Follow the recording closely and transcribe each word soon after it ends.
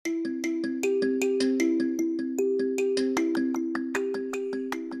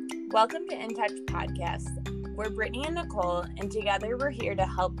Welcome to In Touch Podcast. We're Brittany and Nicole, and together we're here to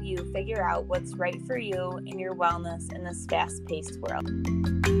help you figure out what's right for you and your wellness in this fast-paced world.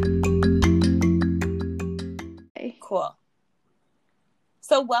 Cool.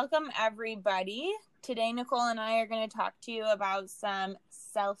 So welcome, everybody. Today, Nicole and I are going to talk to you about some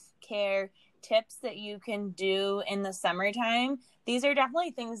self-care tips that you can do in the summertime. These are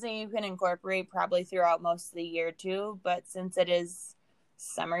definitely things that you can incorporate probably throughout most of the year too, but since it is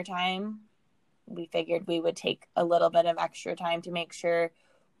summertime, we figured we would take a little bit of extra time to make sure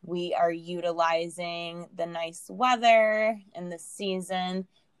we are utilizing the nice weather and the season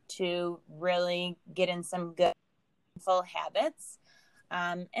to really get in some good full habits.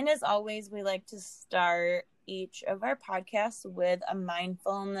 And as always, we like to start each of our podcasts with a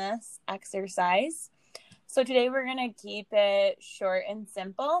mindfulness exercise. So today we're going to keep it short and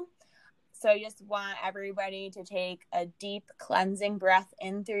simple. So I just want everybody to take a deep cleansing breath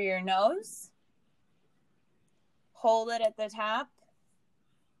in through your nose. Hold it at the top.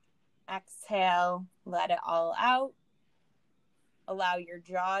 Exhale, let it all out. Allow your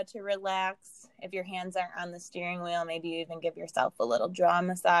jaw to relax. If your hands aren't on the steering wheel, maybe you even give yourself a little jaw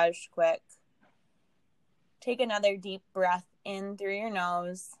massage quick. Take another deep breath in through your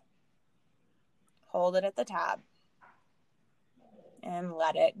nose. Hold it at the top. And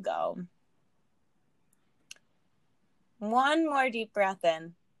let it go. One more deep breath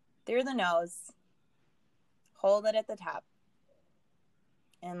in through the nose. Hold it at the top.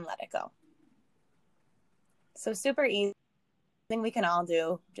 And let it go. So super easy. Thing we can all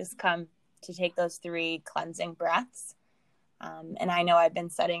do. Just come to take those 3 cleansing breaths. And I know I've been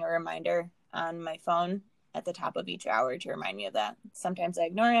setting a reminder on my phone at the top of each hour to remind me of that. Sometimes I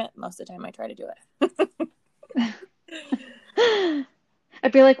ignore it. Most of the time I try to do it.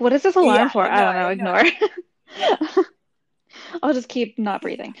 I'd be like, what is this alarm for? I don't know. Ignore. Yeah. I'll just keep not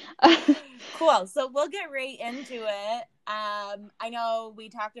breathing. Cool. So we'll get right into it. I know we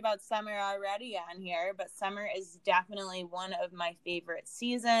talked about summer already on here, but summer is definitely one of my favorite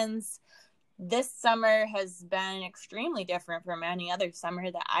seasons. This summer has been extremely different from any other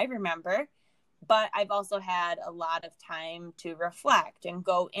summer that I remember, but I've also had a lot of time to reflect and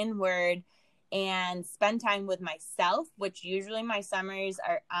go inward and spend time with myself, which usually my summers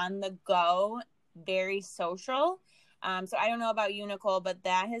are on the go, very social. So I don't know about you, Nicole, but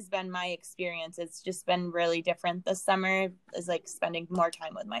that has been my experience. It's just been really different. This summer is like spending more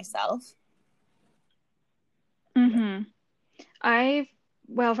time with myself. Mm-hmm.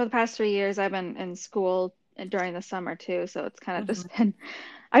 For the past 3 years, I've been in school during the summer too. So it's kind of just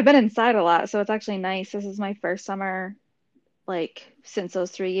I've been inside a lot. So it's actually nice. This is my first summer, like since those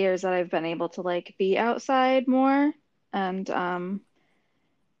 3 years that I've been able to like be outside more. And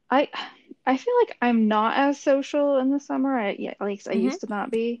I feel like I'm not as social in the summer. At least I used to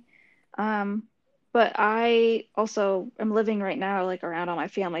not be. But I also am living right now like around all my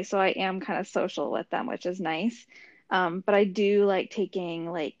family, so I am kind of social with them, which is nice. But I do like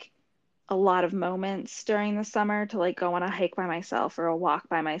taking like a lot of moments during the summer to like go on a hike by myself or a walk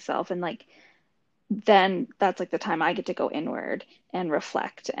by myself, and like then that's like the time I get to go inward and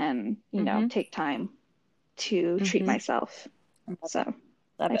reflect and take time to treat myself. So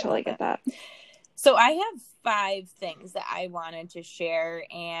I totally get that. So I have 5 things that I wanted to share,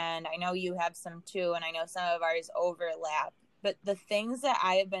 and I know you have some too, and I know some of ours overlap, but the things that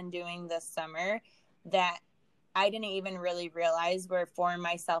I have been doing this summer that I didn't even really realize were for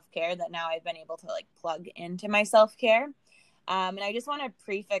my self-care that now I've been able to like plug into my self-care. And I just want to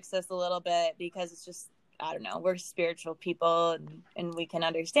prefix this a little bit because it's just, I don't know, we're spiritual people and we can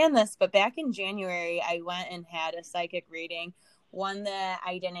understand this, but back in January, I went and had a psychic reading, one that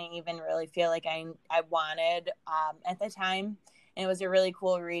I didn't even really feel like I wanted at the time. And it was a really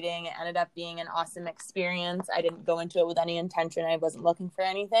cool reading. It ended up being an awesome experience. I didn't go into it with any intention. I wasn't looking for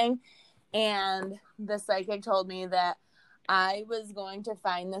anything. And the psychic told me that I was going to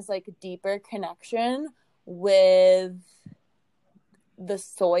find this like deeper connection with the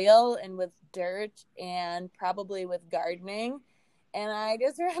soil and with dirt and probably with gardening. And I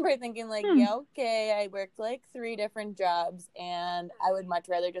just remember thinking like, yeah, okay, I worked like 3 different jobs and I would much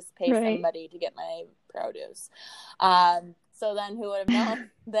rather just pay somebody to get my produce. So then who would have known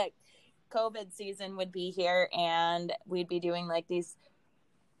that COVID season would be here and we'd be doing like these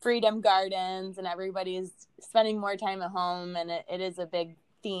freedom gardens and everybody's spending more time at home. And it is a big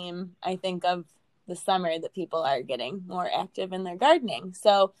theme, I think, of the summer that people are getting more active in their gardening.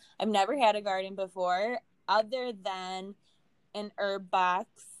 So I've never had a garden before other than an herb box.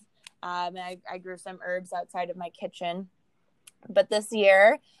 I grew some herbs outside of my kitchen. But this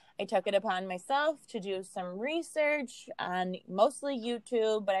year I took it upon myself to do some research on mostly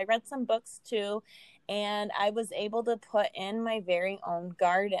YouTube, but I read some books too, and I was able to put in my very own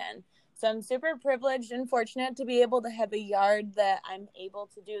garden. So I'm super privileged and fortunate to be able to have a yard that I'm able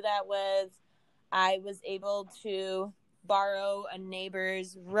to do that with. I was able to borrow a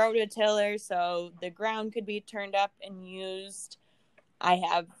neighbor's rototiller so the ground could be turned up and used. I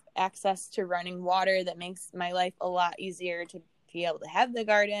have access to running water that makes my life a lot easier to be able to have the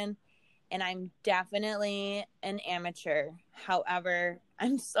garden. And I'm definitely an amateur. However,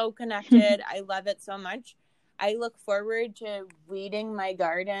 I'm so connected. I love it so much. I look forward to weeding my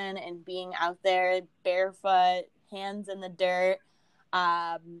garden and being out there barefoot, hands in the dirt.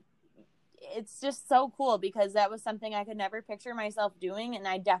 It's just so cool because that was something I could never picture myself doing. And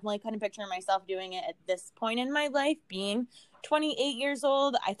I definitely couldn't picture myself doing it at this point in my life, being 28 years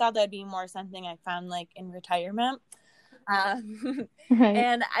old. I thought that'd be more something I found like in retirement. Right.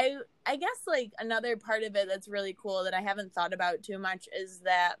 And I guess like another part of it that's really cool that I haven't thought about too much is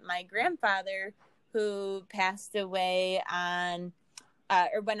that my grandfather, who passed away on,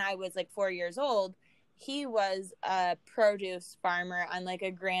 or when I was like 4 years old, he was a produce farmer on like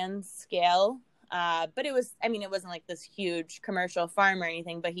a grand scale. But it wasn't like this huge commercial farm or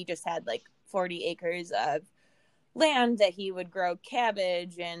anything, but he just had like 40 acres of land that he would grow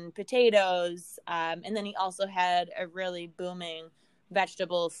cabbage and potatoes. And then he also had a really booming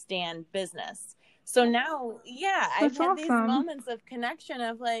vegetable stand business. So now, yeah, I've That's had these awesome. moments of connection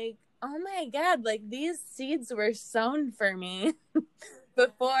of like, oh my God, like these seeds were sown for me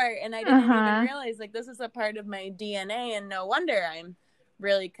before. And I didn't even realize like this is a part of my DNA. And no wonder I'm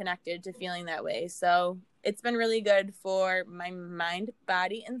really connected to feeling that way. So it's been really good for my mind,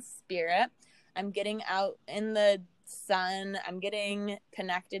 body, and spirit. I'm getting out in the sun. I'm getting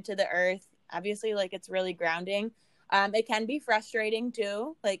connected to the earth. Obviously, like it's really grounding. It can be frustrating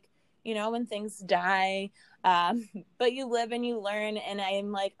too, like, you know, when things die. But you live and you learn. And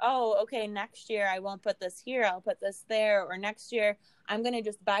I'm like, oh, okay, next year I won't put this here. I'll put this there. Or next year I'm going to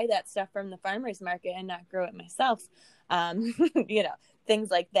just buy that stuff from the farmer's market and not grow it myself. You know,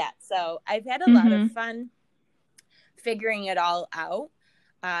 things like that. So I've had a lot of fun figuring it all out.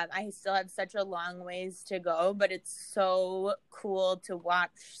 I still have such a long ways to go, but it's so cool to watch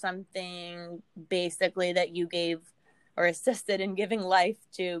something basically that you gave or assisted in giving life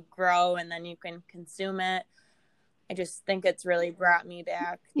to grow, and then you can consume it. I just think it's really brought me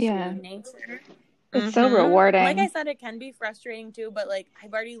back to nature. It's so rewarding. Like I said, it can be frustrating too, but like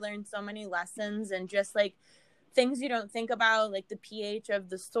I've already learned so many lessons and just like things you don't think about, like the pH of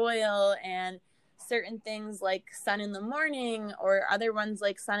the soil and certain things like sun in the morning or other ones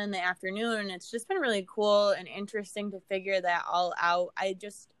like sun in the afternoon. It's just been really cool and interesting to figure that all out.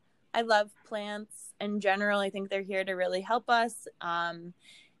 I love plants in general. I think they're here to really help us. And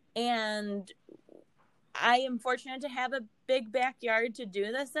I am fortunate to have a big backyard to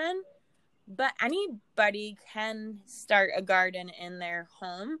do this in, but anybody can start a garden in their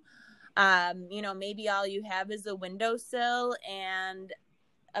home. You know, maybe all you have is a windowsill and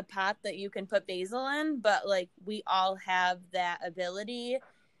a pot that you can put basil in, but like we all have that ability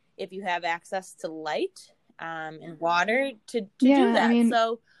if you have access to light and water to do that.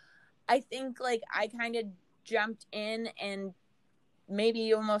 So I think like I kind of jumped in and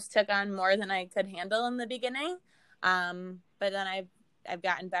maybe almost took on more than I could handle in the beginning. But then I've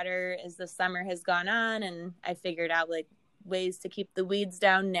gotten better as the summer has gone on, and I figured out like ways to keep the weeds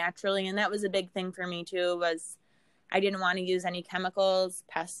down naturally. And that was a big thing for me too, was I didn't want to use any chemicals,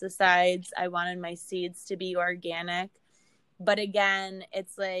 pesticides. I wanted my seeds to be organic. But again,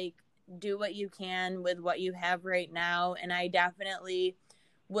 it's like, do what you can with what you have right now. And I definitely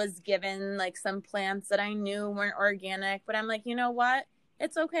was given like some plants that I knew weren't organic, but I'm like, you know what?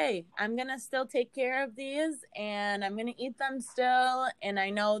 It's okay. I'm going to still take care of these and I'm going to eat them still. And I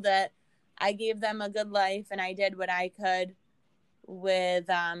know that I gave them a good life and I did what I could with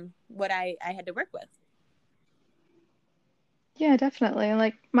what I had to work with. Yeah, definitely.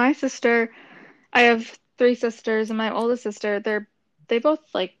 Like my sister, I have three sisters, and my oldest sister, they both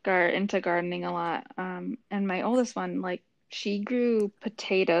like are into gardening a lot. And my oldest one, like she grew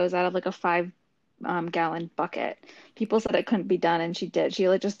potatoes out of like a 5 gallon bucket. People said it couldn't be done, and she did. She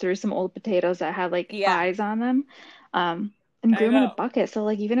like just threw some old potatoes that had like eyes on them, and grew them in a bucket. So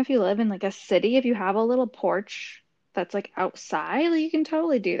like even if you live in like a city, if you have a little porch that's like outside, like, you can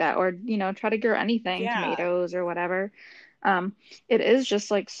totally do that, or you know, try to grow anything, tomatoes or whatever. It is just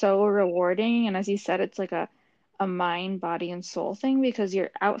like so rewarding. And as you said, it's like a mind, body, and soul thing because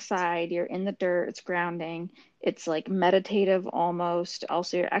you're outside, you're in the dirt, it's grounding, it's like meditative almost.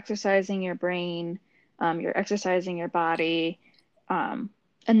 Also, you're exercising your brain, you're exercising your body.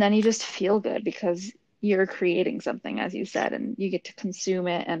 And then you just feel good because you're creating something, as you said, and you get to consume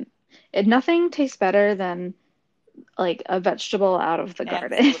it. And nothing tastes better than like a vegetable out of the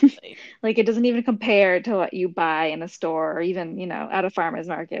garden. Absolutely. Like it doesn't even compare to what you buy in a store or even, at a farmer's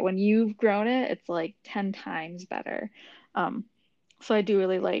market. When you've grown it, it's like 10 times better. Um, so I do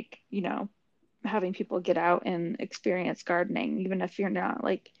really like, having people get out and experience gardening, even if you're not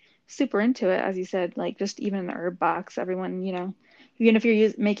like super into it, as you said, like just even in the herb box, everyone, even if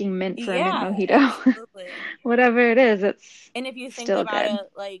you're making mint for a mint Yeah, mojito, absolutely. whatever it is, it's And if you think still about good.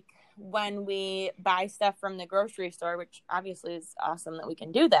 it, like when we buy stuff from the grocery store, which obviously is awesome that we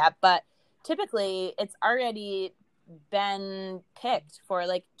can do that, but typically it's already been picked for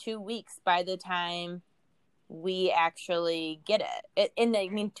like 2 weeks by the time we actually get it. I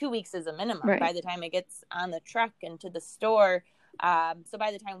mean, 2 weeks is a minimum by Right. the time it gets on the truck and to the store. So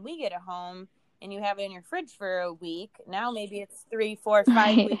by the time we get it home and you have it in your fridge for a week, now maybe it's 3, 4,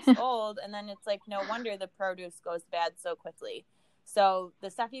 5 weeks Right. old. And then it's like, no wonder the produce goes bad so quickly. So the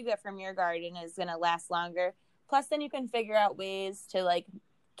stuff you get from your garden is going to last longer. Plus, then you can figure out ways to like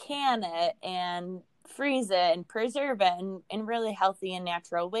can it and freeze it and preserve it in really healthy and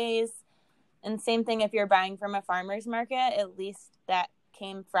natural ways. And same thing if you're buying from a farmer's market, at least that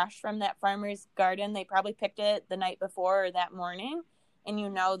came fresh from that farmer's garden. They probably picked it the night before or that morning, and you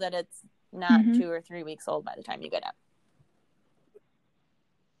know that it's not Hmm. 2 or 3 weeks old by the time you get it.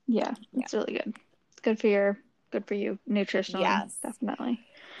 Yeah, Yeah. it's really good. It's good for you nutritionally, Yes. definitely.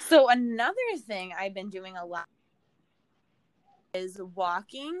 So another thing I've been doing a lot is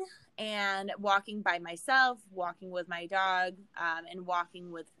walking, and walking by myself, walking with my dog, and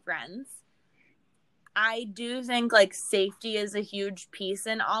walking with friends. I do think like safety is a huge piece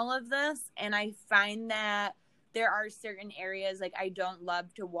in all of this. And I find that there are certain areas like I don't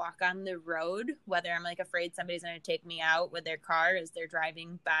love to walk on the road, whether I'm like afraid somebody's going to take me out with their car as they're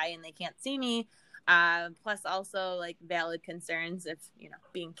driving by and they can't see me. Plus also like valid concerns if,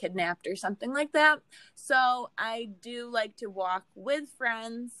 being kidnapped or something like that. So I do like to walk with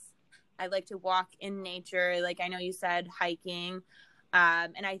friends. I like to walk in nature. Like I know you said hiking.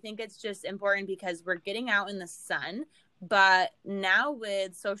 And I think it's just important because we're getting out in the sun. But now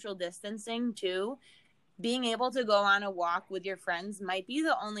with social distancing too, being able to go on a walk with your friends might be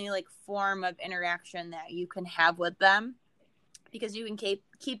the only like form of interaction that you can have with them, because you can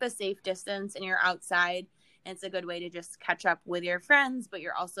keep a safe distance and you're outside. And it's a good way to just catch up with your friends, but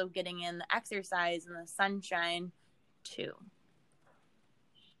you're also getting in the exercise and the sunshine too.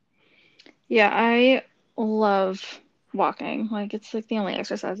 Yeah, I love walking. Like it's like the only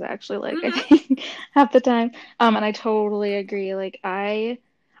exercise I actually like, I Mm-hmm. think, half the time. And I totally agree. Like I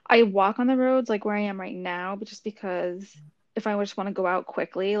walk on the roads like where I am right now, but just because if I just want to go out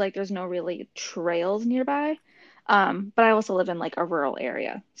quickly, like there's no really trails nearby. But I also live in like a rural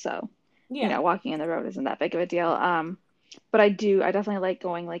area, so Yeah. walking in the road isn't that big of a deal. But I definitely like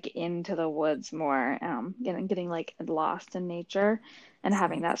going like into the woods more, getting like lost in nature and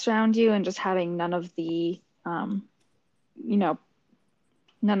having that surround you and just having you know,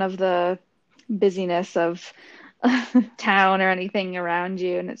 none of the busyness of town or anything around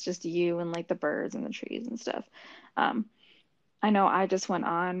you. And it's just you and like the birds and the trees and stuff. Um, I know I've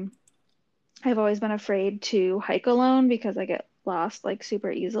always been afraid to hike alone because I get lost like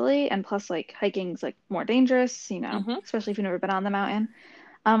super easily. And plus, like hiking's like more dangerous, Mm-hmm. especially if you've never been on the mountain.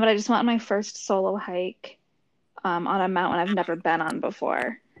 But I just went on my first solo hike on a mountain I've never been on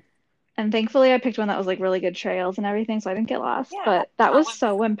before. And thankfully, I picked one that was like really good trails and everything, so I didn't get lost. Yeah. But that was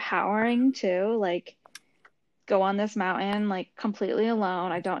so empowering too. Like, go on this mountain, like completely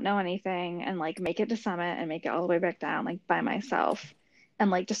alone. I don't know anything, and like make it to summit and make it all the way back down, like by myself. And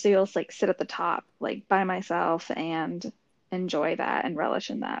like just to be able to like sit at the top, like by myself and enjoy that and relish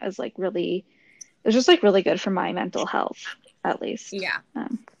in that is like really, it's just like really good for my mental health, at least. Yeah.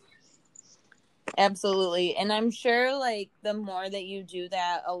 Absolutely. And I'm sure like the more that you do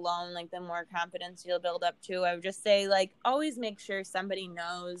that alone, like the more confidence you'll build up too. I would just say like always make sure somebody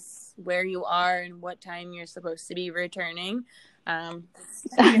knows where you are and what time you're supposed to be returning. Um,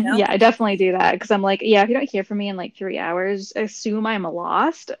 you know. Yeah, I definitely do that because I'm like, yeah, if you don't hear from me in like 3 hours, assume I'm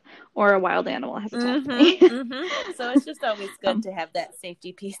lost or a wild animal has attacked me. Mm-hmm. Mm-hmm. So it's just always good Um, to have that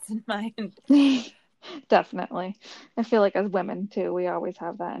safety piece in mind. definitely. I feel like as women too, we always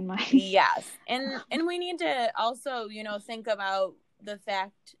have that in mind. Yes. And we need to also, think about the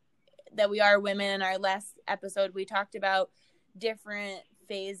fact that we are women. In our last episode, we talked about different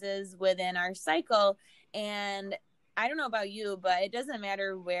phases within our cycle. And I don't know about you, but it doesn't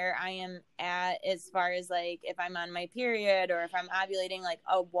matter where I am at as far as like if I'm on my period or if I'm ovulating, like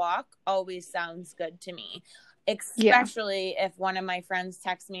a walk always sounds good to me. Yeah. especially if one of my friends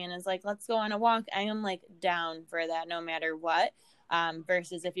texts me and is like, let's go on a walk. I am like down for that no matter what.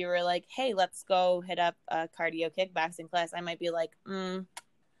 Versus if you were like, hey, let's go hit up a cardio kickboxing class, I might be like,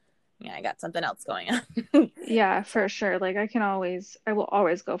 yeah, I got something else going on. Yeah, So, for sure. Like I will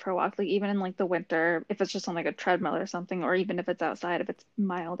always go for a walk. Like even in like the winter, if it's just on like a treadmill or something, or even if it's outside, if it's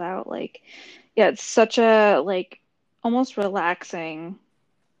mild out, like yeah, it's such a like almost relaxing,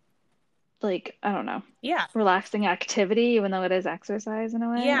 like I don't know, yeah. relaxing activity, even though it is exercise in a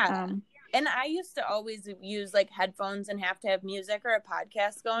way. Yeah. And I used to always use like headphones and have to have music or a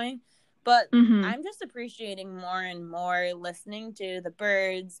podcast going, but Mm-hmm. I'm just appreciating more and more listening to the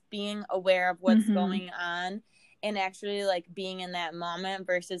birds, being aware of what's Mm-hmm. going on, and actually like being in that moment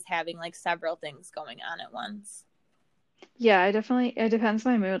versus having like several things going on at once. Yeah, I definitely, it depends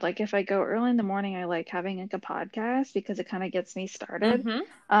on my mood. Like if I go early in the morning, I like having like a podcast because it kind of gets me started. Mm-hmm.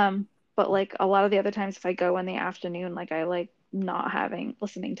 Um, but like a lot of the other times if I go in the afternoon, like I like not having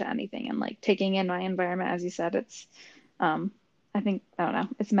listening to anything and like taking in my environment, as you said, it's um I think I don't know,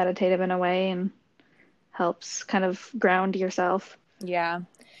 it's meditative in a way and helps kind of ground yourself. Yeah.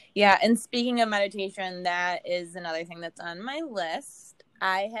 Yeah. And speaking of meditation, that is another thing that's on my list.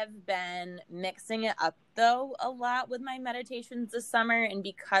 I have been mixing it up though a lot with my meditations this summer. And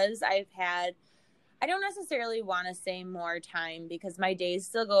because I don't necessarily want to say more time because my days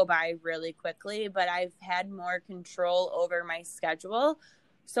still go by really quickly, but I've had more control over my schedule.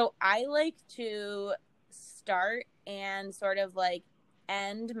 So I like to start and sort of like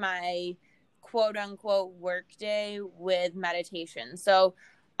end my quote unquote workday with meditation. So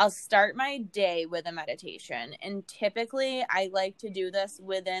I'll start my day with a meditation. And typically I like to do this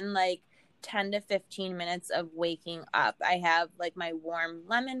within like 10 to 15 minutes of waking up. I have like my warm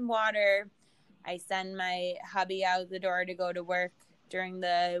lemon water. I send my hubby out the door to go to work during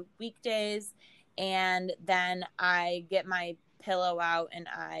the weekdays. And then I get my pillow out and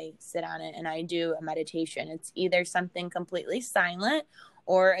I sit on it and I do a meditation. It's either something completely silent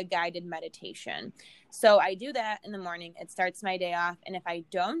or a guided meditation. So I do that in the morning. It starts my day off. And if I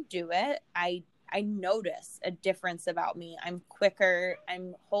don't do it, I notice a difference about me. I'm quicker.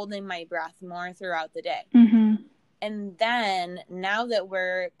 I'm holding my breath more throughout the day. Mm-hmm. And then now that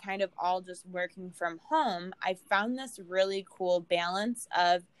we're kind of all just working from home, I found this really cool balance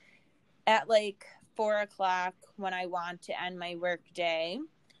of at like 4 o'clock when I want to end my work day,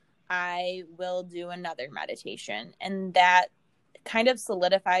 I will do another meditation. And that kind of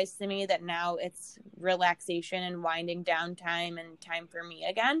solidifies to me that now it's relaxation and winding down time and time for me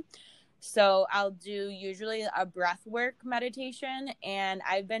again. So I'll do usually a breath work meditation, and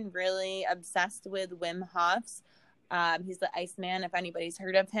I've been really obsessed with Wim Hof's. He's the Iceman, if anybody's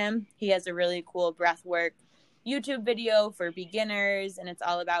heard of him. He has a really cool breath work YouTube video for beginners, and it's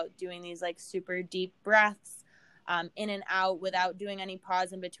all about doing these like super deep breaths in and out without doing any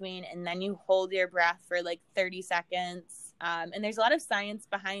pause in between, and then you hold your breath for like 30 seconds. And there's a lot of science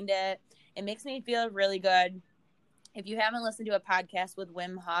behind it. It makes me feel really good. If you haven't listened to a podcast with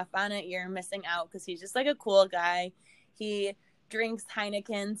Wim Hof on it, you're missing out because he's just like a cool guy. He drinks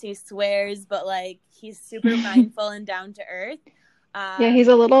Heinekens, he swears, but like he's super mindful and down to earth. Yeah, Um, he's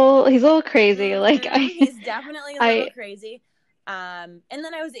a little crazy. Like he's definitely a little I crazy. And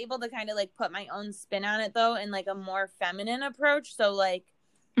then I was able to kind of like put my own spin on it though, in like a more feminine approach. So like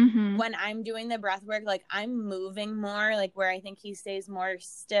mm-hmm. when I'm doing the breath work, like I'm moving more, like where I think he stays more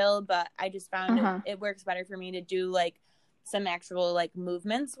still, but I just found Uh-huh. it works better for me to do like some actual like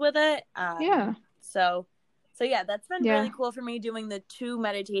movements with it. Yeah. So yeah, that's been Yeah. really cool for me doing the 2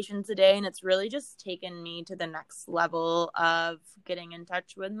 meditations a day, and it's really just taken me to the next level of getting in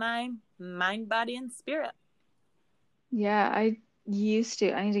touch with my mind, body, and spirit. Yeah, I need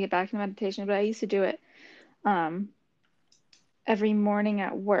to get back to meditation, but I used to do it um every morning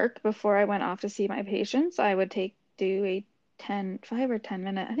at work before I went off to see my patients. I would do a 5 or 10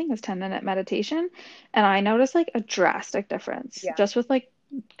 minute, I think it was 10-minute meditation, and I noticed like a drastic difference Yeah. just with like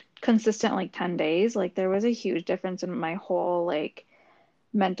consistent like 10 days. Like there was a huge difference in my whole like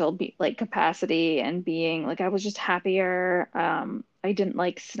like capacity and being like I was just happier. I didn't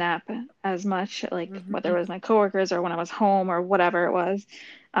like snap as much, like whether Mm-hmm. it was my coworkers or when I was home or whatever it was.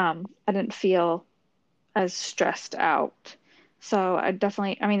 I didn't feel as stressed out. So I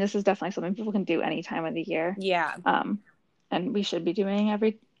mean, this is definitely something people can do any time of the year. Yeah. Um, and we should be doing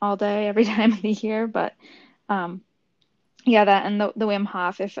all day, every time of the year. But um, yeah, that and the Wim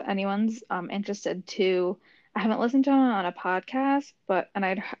Hof, if anyone's interested to, I haven't listened to him on a podcast, but and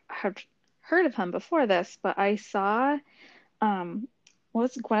I'd have heard of him before this, but I saw um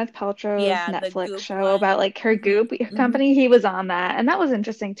what's Gwyneth Paltrow's Yeah, the Netflix Goop show about one. like her Hmm. Goop Hmm. company. He was on that, and that was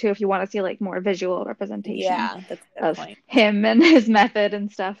interesting too. If you want to see like more visual representation Yeah, that's a good of point. him and his method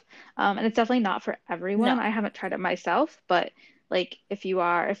and stuff, and it's definitely not for everyone. No. I haven't tried it myself, but like if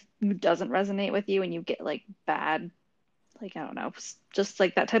it doesn't resonate with you and you get like bad, like I don't know, just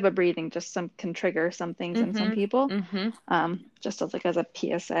like that type of breathing, just some can trigger some things in some Hmm. people. Hmm. Just as a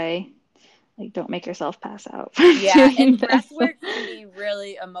PSA, like don't make yourself pass out from Yeah, doing and breath this. work can be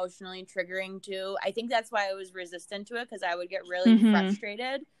really emotionally triggering too. I think that's why I was resistant to it, because I would get really Mm-hmm.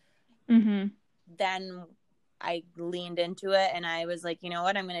 frustrated. Mm-hmm. Then I leaned into it and I was like, you know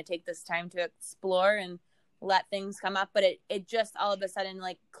what, I'm going to take this time to explore and let things come up. But it just all of a sudden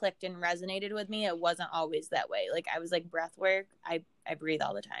like clicked and resonated with me. It wasn't always that way. Like I was like, breath work, I breathe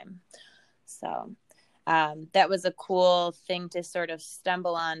all the time. So that was a cool thing to sort of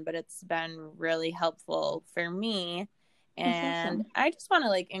stumble on, but it's been really helpful for me. That's And awesome. I just want to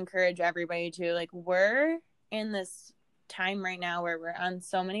like encourage everybody to like, we're in this time right now where we're on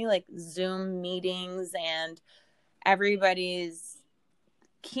so many like Zoom meetings and everybody's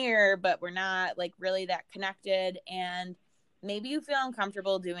here, but we're not like really that connected. And maybe you feel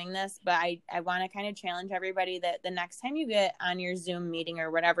uncomfortable doing this, but I want to kind of challenge everybody that the next time you get on your Zoom meeting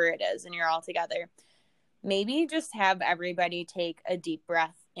or whatever it is and you're all together, maybe just have everybody take a deep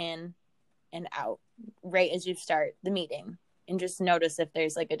breath in and out right as you start the meeting and just notice if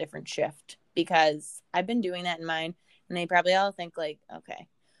there's like a different shift, because I've been doing that in mine and they probably all think like, okay,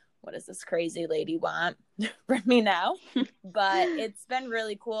 what does this crazy lady want from me now? But it's been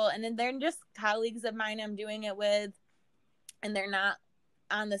really cool. And then they're just colleagues of mine I'm doing it with, and they're not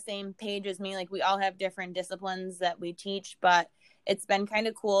on the same page as me. Like we all have different disciplines that we teach, but it's been kind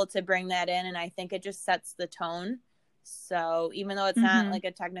of cool to bring that in. And I think it just sets the tone. So even though it's not Mm-hmm. like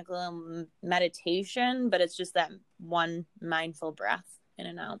a technical meditation, but it's just that one mindful breath in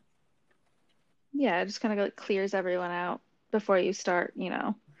and out. Yeah, it just kind of like clears everyone out before you start,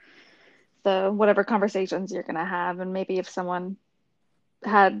 the whatever conversations you're gonna have. And maybe if someone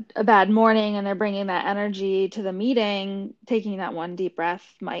had a bad morning and they're bringing that energy to the meeting, taking that one deep breath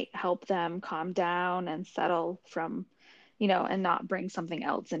might help them calm down and settle from, and not bring something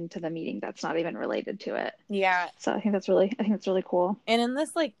else into the meeting that's not even related to it. Yeah. So I think that's really cool. And in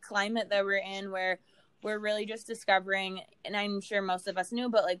this like climate that we're in where we're really just discovering, and I'm sure most of us knew,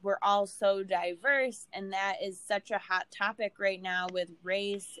 but like we're all so diverse, and that is such a hot topic right now with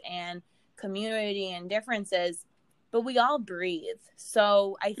race and community and differences, but we all breathe.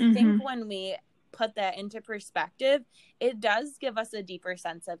 So I think Mm-hmm. when we put that into perspective, it does give us a deeper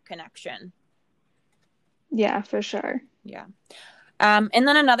sense of connection. Yeah, for sure. Yeah. And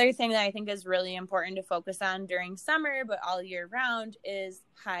then another thing that I think is really important to focus on during summer, but all year round, is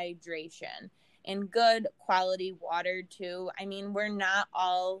hydration and good quality water, too. I mean, we're not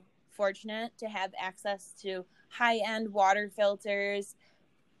all fortunate to have access to high end water filters,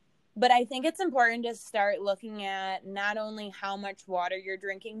 but I think it's important to start looking at not only how much water you're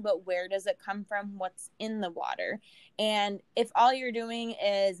drinking, but where does it come from, what's in the water. And if all you're doing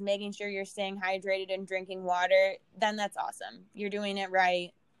is making sure you're staying hydrated and drinking water, then that's awesome. You're doing it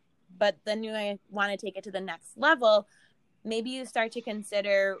right. But then you want to take it to the next level. Maybe you start to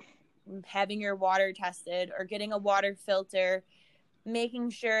consider having your water tested or getting a water filter, making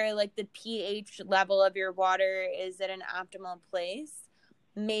sure like the pH level of your water is at an optimal place.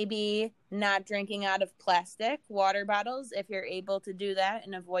 Maybe not drinking out of plastic water bottles if you're able to do that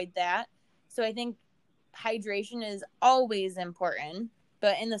and avoid that. So I think hydration is always important,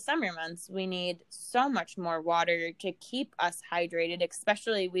 but in the summer months we need so much more water to keep us hydrated.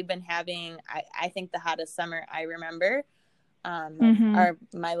 Especially we've been having, I think the hottest summer I remember of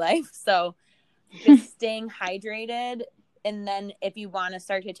Mm-hmm. my life. So just staying hydrated. And then if you want to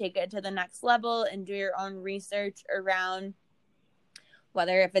start to take it to the next level and do your own research around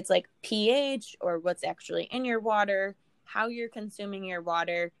whether if it's like pH or what's actually in your water, how you're consuming your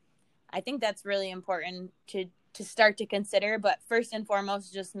water, I think that's really important to start to consider. But first and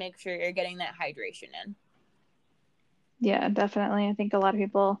foremost, just make sure you're getting that hydration in. Yeah, definitely. I think a lot of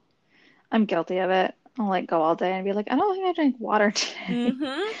people, I'm guilty of it. I'll like go all day and be like, I don't think I drank water today.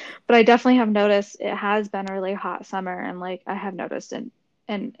 Mm-hmm. But I definitely have noticed it has been a really hot summer, and like I have noticed an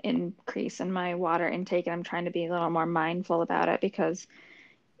increase in my water intake, and I'm trying to be a little more mindful about it because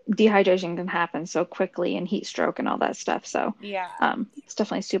dehydration can happen so quickly and heat stroke and all that stuff. So Yeah. it's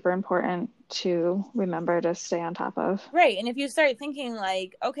definitely super important to remember to stay on top of. Right. And if you start thinking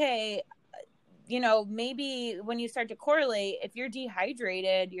like, okay, maybe when you start to correlate, if you're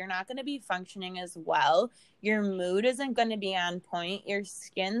dehydrated, you're not going to be functioning as well. Your mood isn't going to be on point. Your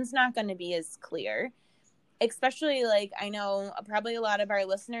skin's not going to be as clear. especially like I know probably a lot of our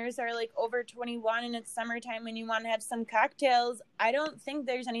listeners are like over 21 and it's summertime and you want to have some cocktails. I don't think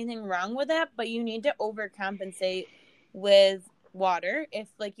there's anything wrong with that, but you need to overcompensate with water if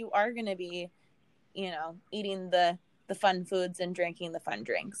like you are going to be, eating the fun foods and drinking the fun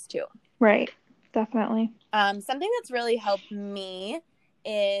drinks too. Right. Definitely. Something that's really helped me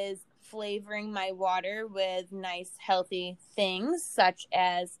is flavoring my water with nice healthy things such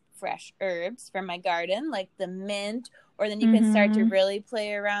as fresh herbs from my garden, like the mint, or then you can start to really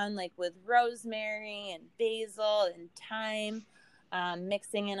play around like with rosemary and basil and thyme,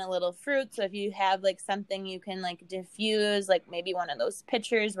 mixing in a little fruit. So if you have like something you can like diffuse, like maybe one of those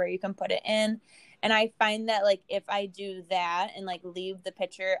pitchers where you can put it in. And I find that like if I do that and like leave the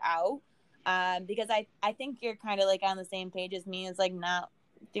pitcher out, because I think you're kind of like on the same page as me, is like not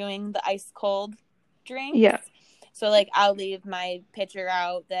doing the ice cold drinks. Yeah. So like I'll leave my pitcher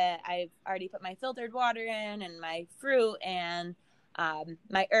out that I've already put my filtered water in and my fruit and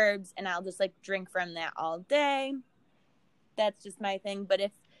my herbs, and I'll just like drink from that all day. That's just my thing. But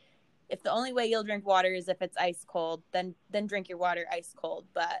if the only way you'll drink water is if it's ice cold, then drink your water ice cold.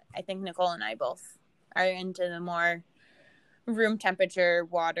 But I think Nicole and I both are into the more room temperature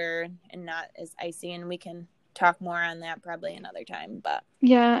water and not as icy, and we can talk more on that probably another time. But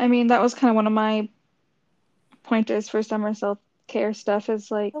yeah, I mean that was kind of one of my pointers for summer self-care stuff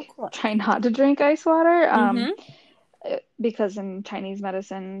is like try not to drink ice water, because in Chinese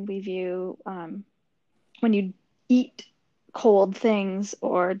medicine we view when you eat cold things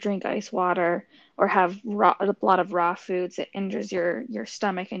or drink ice water or have a lot of raw foods, it injures your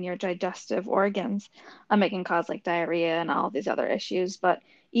stomach and your digestive organs. It can cause like diarrhea and all these other issues. But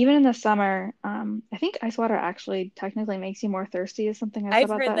even in the summer, I think ice water actually technically makes you more thirsty is something I said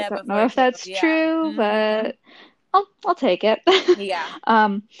about that. I don't know if that's true, but I'll take it.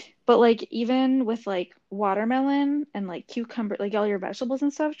 Yeah. But like even with like watermelon and like cucumber, like all your vegetables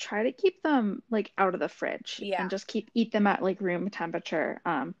and stuff, try to keep them like out of the fridge and just eat them at like room temperature.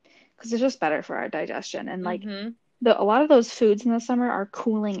 Because it's just better for our digestion. And like a lot of those foods in the summer are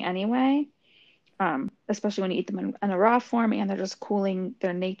cooling anyway. Especially when you eat them in a raw form and they're just cooling,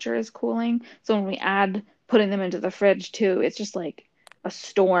 their nature is cooling. So when we add putting them into the fridge too, it's just like a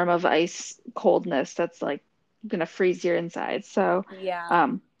storm of ice coldness that's like gonna freeze your insides. So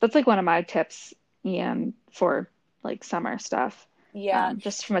that's like one of my tips, and for like summer stuff. Yeah.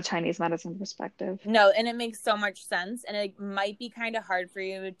 Just from a Chinese medicine perspective. No, and it makes so much sense. And it might be kind of hard for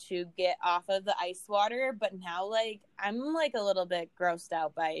you to get off of the ice water. But now, like, I'm like a little bit grossed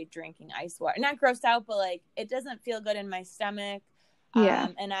out by drinking ice water. Not grossed out, but like it doesn't feel good in my stomach. Yeah.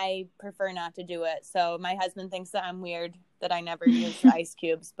 And I prefer not to do it. So my husband thinks that I'm weird that I never use the ice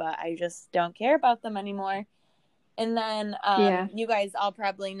cubes, but I just don't care about them anymore. And then you guys all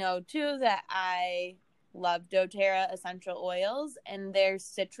probably know, too, that I love doTERRA essential oils, and their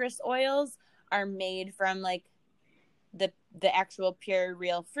citrus oils are made from like the actual pure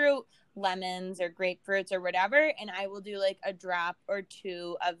real fruit, lemons or grapefruits or whatever, and I will do like a drop or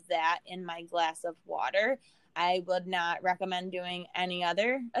two of that in my glass of water. I would not recommend doing any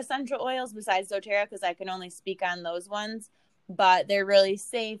other essential oils besides doTERRA because I can only speak on those ones, but they're really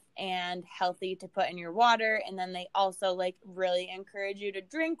safe and healthy to put in your water. And then they also like really encourage you to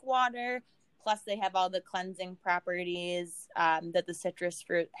drink water. Plus, they have all the cleansing properties that the citrus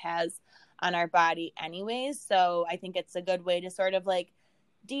fruit has on our body anyways. So I think it's a good way to sort of like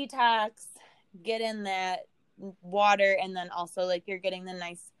detox, get in that water, and then also like you're getting the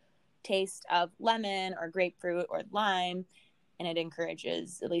nice taste of lemon or grapefruit or lime. And it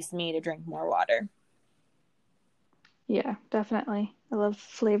encourages, at least me, to drink more water. Yeah, definitely. I love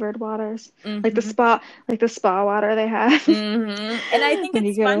flavored waters, like the spa water they have. And I think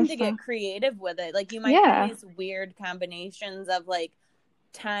it's fun to get creative with it. Like you might find these weird combinations of like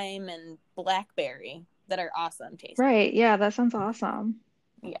thyme and blackberry that are awesome tasting. Right. Yeah, that sounds awesome.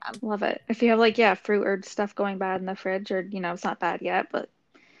 Yeah. Love it. If you have like, fruit or stuff going bad in the fridge, or it's not bad yet, but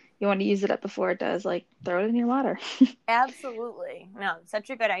you want to use it up before it does, like throw it in your water. Absolutely. No, such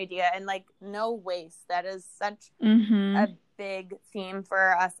a good idea. And like no waste. That is such a big theme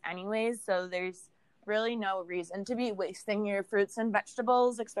for us anyways. So there's really no reason to be wasting your fruits and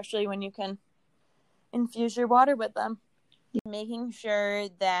vegetables, especially when you can infuse your water with them. Making sure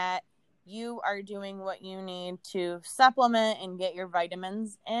that you are doing what you need to supplement and get your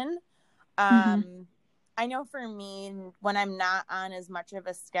vitamins in. I know for me, when I'm not on as much of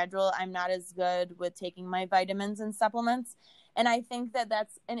a schedule, I'm not as good with taking my vitamins and supplements. And I think that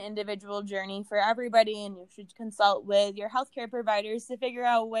that's an individual journey for everybody. And you should consult with your healthcare providers to figure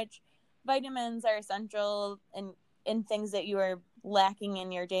out which vitamins are essential and in things that you are lacking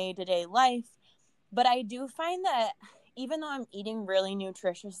in your day-to-day life. But I do find that even though I'm eating really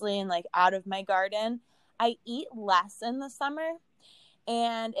nutritiously and like out of my garden, I eat less in the summer,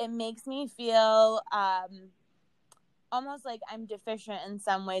 and it makes me feel almost like I'm deficient in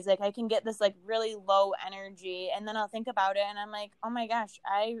some ways. Like I can get this like really low energy, and then I'll think about it and I'm like, oh my gosh,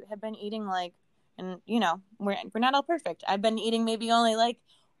 I have been eating like, and you know, we're not all perfect. I've been eating maybe only like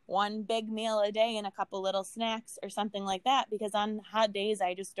one big meal a day and a couple little snacks or something like that, because on hot days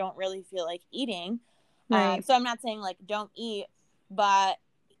I just don't really feel like eating. Right. So I'm not saying like don't eat, but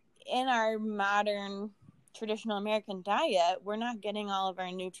in our modern traditional American diet, we're not getting all of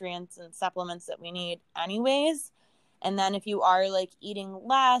our nutrients and supplements that we need anyways. And then if you are like eating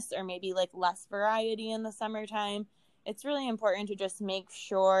less or maybe like less variety in the summertime, it's really important to just make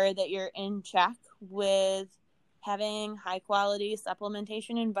sure that you're in check with having high quality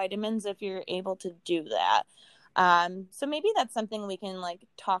supplementation and vitamins if you're able to do that. So maybe that's something we can like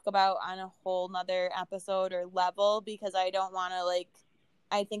talk about on a whole nother episode or level, because I don't want to like,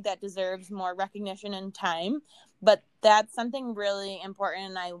 I think that deserves more recognition and time, but that's something really important.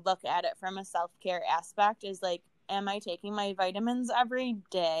 And I look at it from a self-care aspect is like, am I taking my vitamins every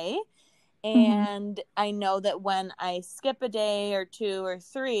day? And I know that when I skip a day or two or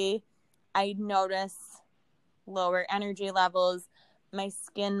three, I notice lower energy levels. My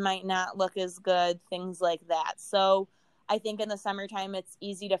skin might not look as good, things like that. So I think in the summertime, it's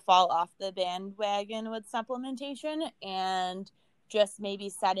easy to fall off the bandwagon with supplementation, and just maybe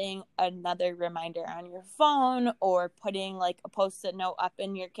setting another reminder on your phone or putting like a post-it note up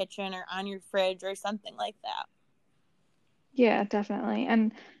in your kitchen or on your fridge or something like that. Yeah, definitely.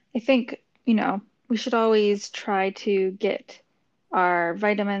 And I think, we should always try to get our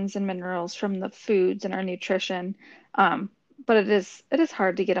vitamins and minerals from the foods and our nutrition. Um, but it is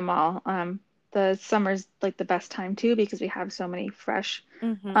hard to get them all. The summer's like the best time too because we have so many fresh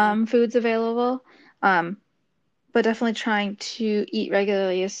Mm-hmm. foods available. Um, but definitely trying to eat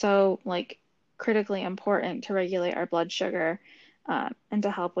regularly is so like critically important to regulate our blood sugar, and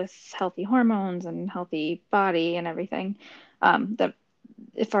to help with healthy hormones and healthy body and everything. That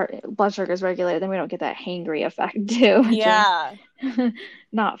if our blood sugar is regulated, then we don't get that hangry effect too, which is Yeah.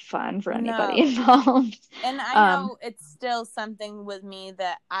 not fun for anybody No. involved. And I Um, know it's still something with me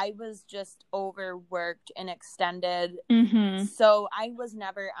that I was just overworked and extended. hmm So I was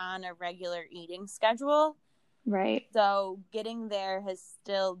never on a regular eating schedule. right. So getting there has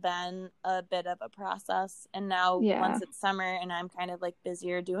still been a bit of a process. And now Yeah. once it's summer and I'm kind of like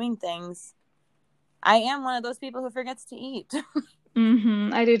busier doing things, I am one of those people who forgets to eat.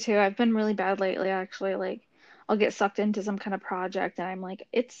 I do too. I've been really bad lately, actually. Like, I'll get sucked into some kind of project and I'm like,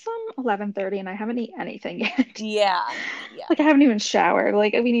 it's 11:30 and I haven't eaten anything yet. Yeah. Yeah. Like I haven't even showered.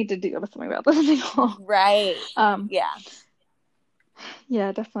 Like we need to do something about this. Right. Um, Yeah.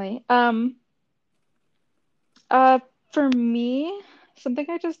 yeah, definitely. Uh, for me, something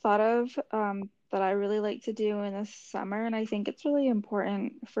I just thought of, that I really like to do in the summer, and I think it's really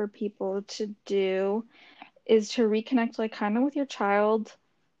important for people to do, is to reconnect, like kind of with your child,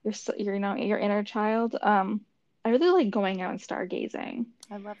 your inner child. I really like going out and stargazing.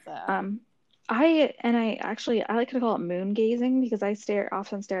 I love that. Um, I like to call it moon gazing because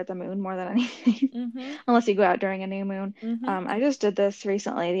often stare at the moon more than anything, Mm-hmm. unless you go out during a new moon. Mm-hmm. I just did this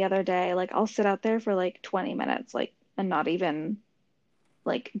recently the other day. Like I'll sit out there for like 20 minutes, like, and not even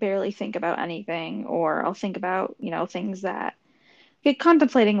like barely think about anything, or I'll think about, things that get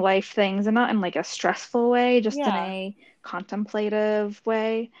contemplating life things, and not in like a stressful way, just in Yeah. a contemplative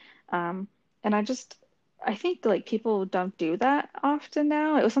way. Um, and I think like people don't do that often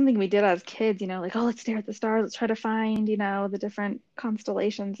now. It was something we did as kids, like, oh, let's stare at the stars, let's try to find, the different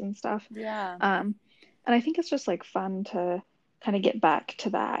constellations and stuff. Yeah. And I think it's just like fun to kind of get back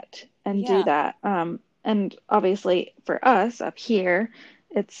to that and do Yeah. that. And obviously for us up here,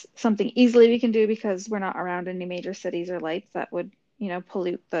 it's something easily we can do because we're not around any major cities or lights that would,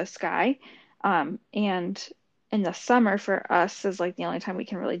 pollute the sky. And in the summer for us is like the only time we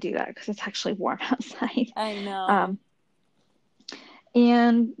can really do that because it's actually warm outside. I know. Um,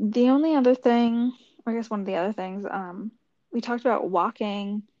 and the only other thing, or I guess one of the other things, we talked about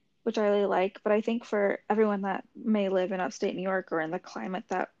walking, which I really like, but I think for everyone that may live in upstate New York or in the climate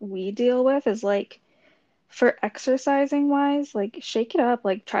that we deal with is like for exercising wise, like shake it up,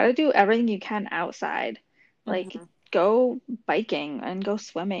 like try to do everything you can outside. Like Mm-hmm. go biking and go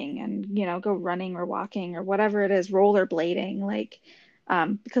swimming and, go running or walking or whatever it is, rollerblading, like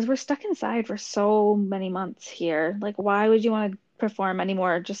because we're stuck inside for so many months here. Like why would you want to perform any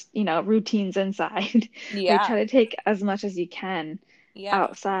more just, routines inside? Like Yeah. try to take as much as you can Yeah.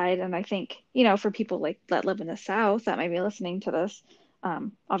 outside. And I think, for people like that live in the South that might be listening to this,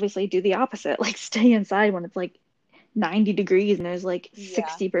 obviously do the opposite, like stay inside when it's like 90 degrees and there's like Yeah.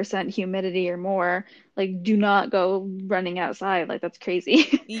 60% humidity or more. Like, do not go running outside. Like, that's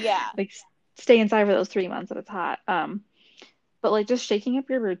crazy. Yeah. Like, stay inside for those 3 months that it's hot. But like just shaking up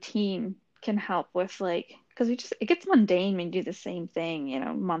your routine can help with like, because it gets mundane when you do the same thing,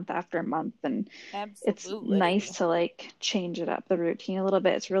 month after month. And it's Absolutely. nice to like change it up, the routine a little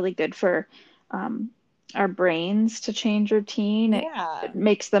bit. It's really good for um, our brains to change routine. It Yeah.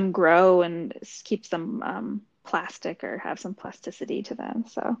 makes them grow and keeps them plastic or have some plasticity to them.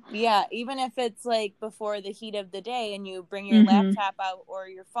 So, Yeah, even if it's like before the heat of the day and you bring your hmm laptop out or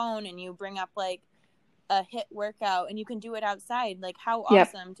your phone and you bring up like a hit workout and you can do it outside. Like, how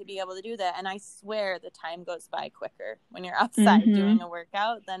yep. awesome to be able to do that. And I swear the time goes by quicker when you're outside hmm doing a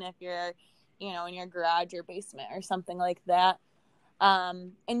workout than if you're, in your garage or basement or something like that.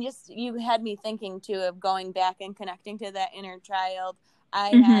 And just you had me thinking too of going back and connecting to that inner child.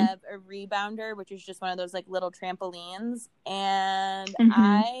 I hmm have a rebounder, which is just one of those like little trampolines, and hmm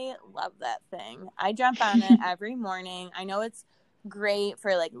I love that thing. I jump on it every morning. I know it's great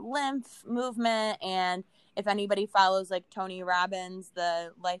for like lymph movement, and if anybody follows like Tony Robbins,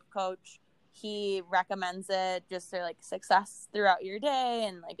 the life coach, he recommends it just for like success throughout your day,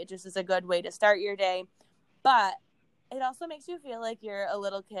 and like it just is a good way to start your day. But it also makes you feel like you're a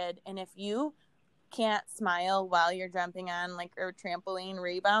little kid, and if you can't smile while you're jumping on like a trampoline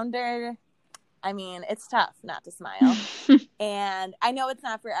rebounder, I mean, it's tough not to smile. And I know it's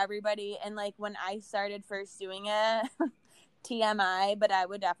not for everybody, and like when I started first doing it, TMI, but I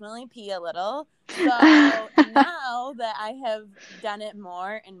would definitely pee a little. So now that I have done it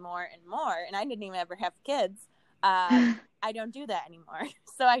more and more and more, and I didn't even ever have kids, I don't do that anymore.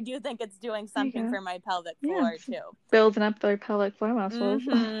 So I do think it's doing There you something go. for my pelvic Yeah, floor it's too. building up their pelvic floor muscles.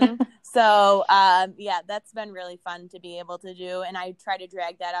 So yeah, that's been really fun to be able to do, and I try to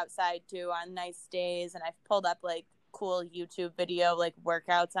drag that outside too on nice days. And I've pulled up like cool YouTube video like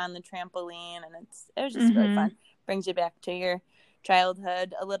workouts on the trampoline, and it was just really fun. Brings you back to your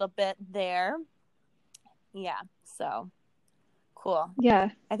childhood a little bit there. Yeah, so cool. Yeah.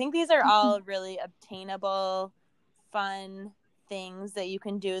 I think these are all really obtainable, fun things that you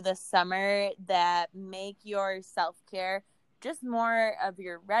can do this summer that make your self-care just more of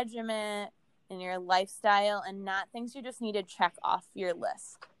your regimen and your lifestyle and not things you just need to check off your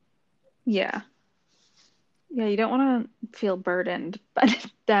list. Yeah. Yeah, you don't want to feel burdened but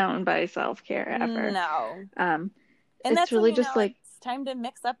down by self-care ever. No. Um, And it's that's when really you just know like, it's time to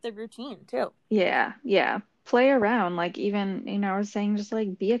mix up the routine too. yeah, play around. Like even, I was saying just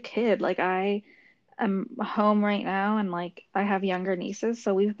like be a kid. Like I'm home right now and like I have younger nieces,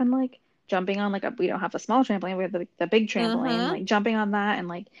 so we've been like jumping on like we don't have a small trampoline, we have the big trampoline, Mm-hmm. like jumping on that and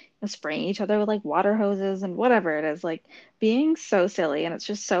like spraying each other with like water hoses and whatever it is, like being so silly, and it's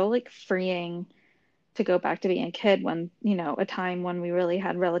just so like freeing to go back to being a kid when, a time when we really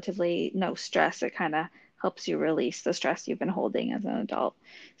had relatively no stress. It kind of helps you release the stress you've been holding as an adult.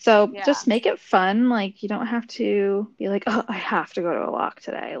 So Yeah. just make it fun. Like you don't have to be like, oh, I have to go to a walk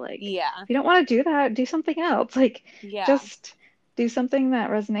today. Like Yeah. if you don't want to do that, do something else. Like Yeah. just do something that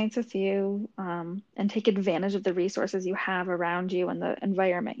resonates with you, and take advantage of the resources you have around you and the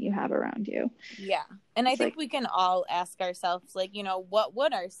environment you have around you. Yeah. And I It's think like, we can all ask ourselves, like, what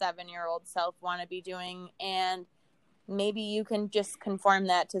would our 7-year-old self want to be doing? And maybe you can just conform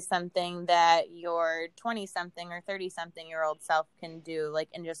that to something that your 20 something or 30 something year old self can do, like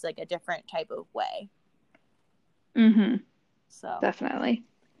in just like a different type of way. mm-hmm, So, definitely.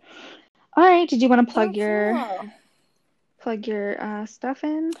 All right. Did you want to so plug your cool. stuff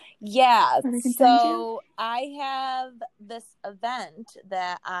in Yeah. where they can find you? So I have this event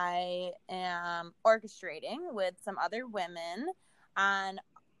that I am orchestrating with some other women on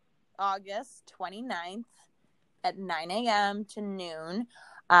August 29th at 9 a.m. to noon.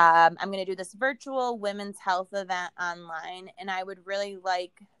 I'm going to do this virtual women's health event online, and I would really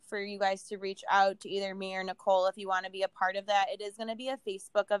like for you guys to reach out to either me or Nicole if you want to be a part of that. It is going to be a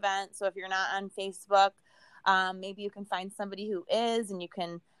Facebook event, so if you're not on Facebook, maybe you can find somebody who is, and you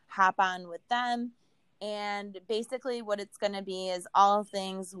can hop on with them. And basically, what it's going to be is all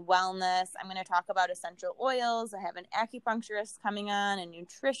things wellness. I'm going to talk about essential oils. I have an acupuncturist coming on, a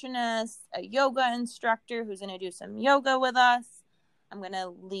nutritionist, a yoga instructor who's going to do some yoga with us. I'm going to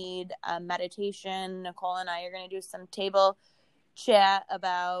lead a meditation. Nicole and I are going to do some table chat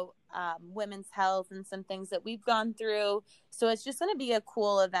about women's health and some things that we've gone through. So it's just going to be a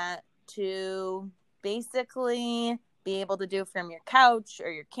cool event to basically be able to do from your couch or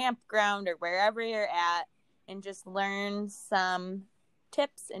your campground or wherever you're at, and just learn some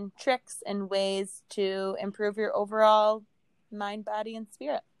tips and tricks and ways to improve your overall mind, body, and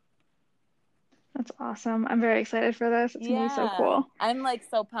spirit. That's awesome. I'm very excited for this. It's going to be so cool. I'm like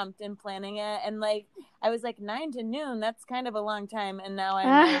so pumped in planning it. And like, I was like 9 to noon. That's kind of a long time. And now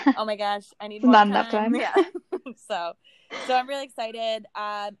I'm like, oh my gosh, I need more time. Not enough time. Yeah. So I'm really excited.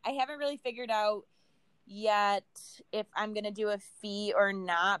 I haven't really figured out yet if I'm going to do a fee or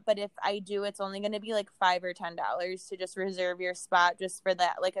not. But if I do, it's only going to be like $5 or $10 to just reserve your spot just for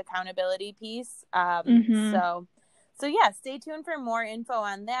that like accountability piece. So yeah, stay tuned for more info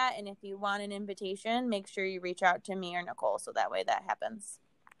on that. And if you want an invitation, make sure you reach out to me or Nicole so that way that happens.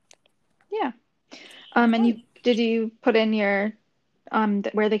 Yeah. And did you put in your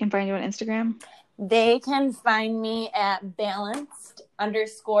where they can find you on Instagram? They can find me at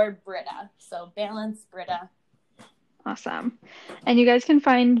balanced_Britta. So Balanced Britta. Awesome. And you guys can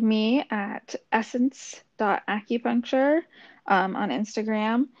find me at essence.acupuncture on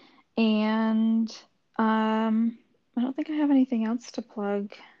Instagram. And I don't think I have anything else to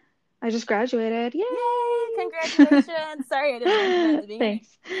plug. I just graduated. Yay! Congratulations. Sorry I didn't mention that at the beginning.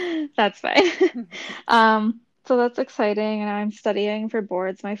 Thanks. That's fine. So that's exciting, and I'm studying for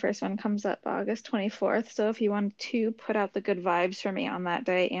boards. My first one comes up August 24th. So if you want to put out the good vibes for me on that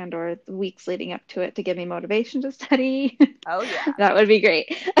day and or the weeks leading up to it to give me motivation to study, oh yeah, that would be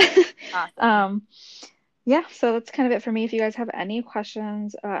great. Awesome. Yeah, so that's kind of it for me. If you guys have any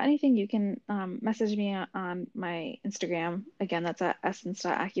questions, anything, you can message me on my Instagram. Again, that's at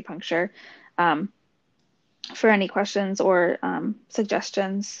essence.acupuncture for any questions or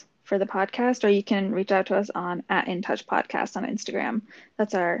suggestions for the podcast, or you can reach out to us on @InTouchPodcast on Instagram.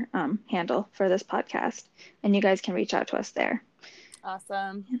 That's our handle for this podcast, and you guys can reach out to us there.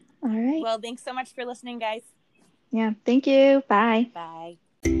 Awesome. All right. Well, thanks so much for listening, guys. Yeah, thank you. Bye. Bye.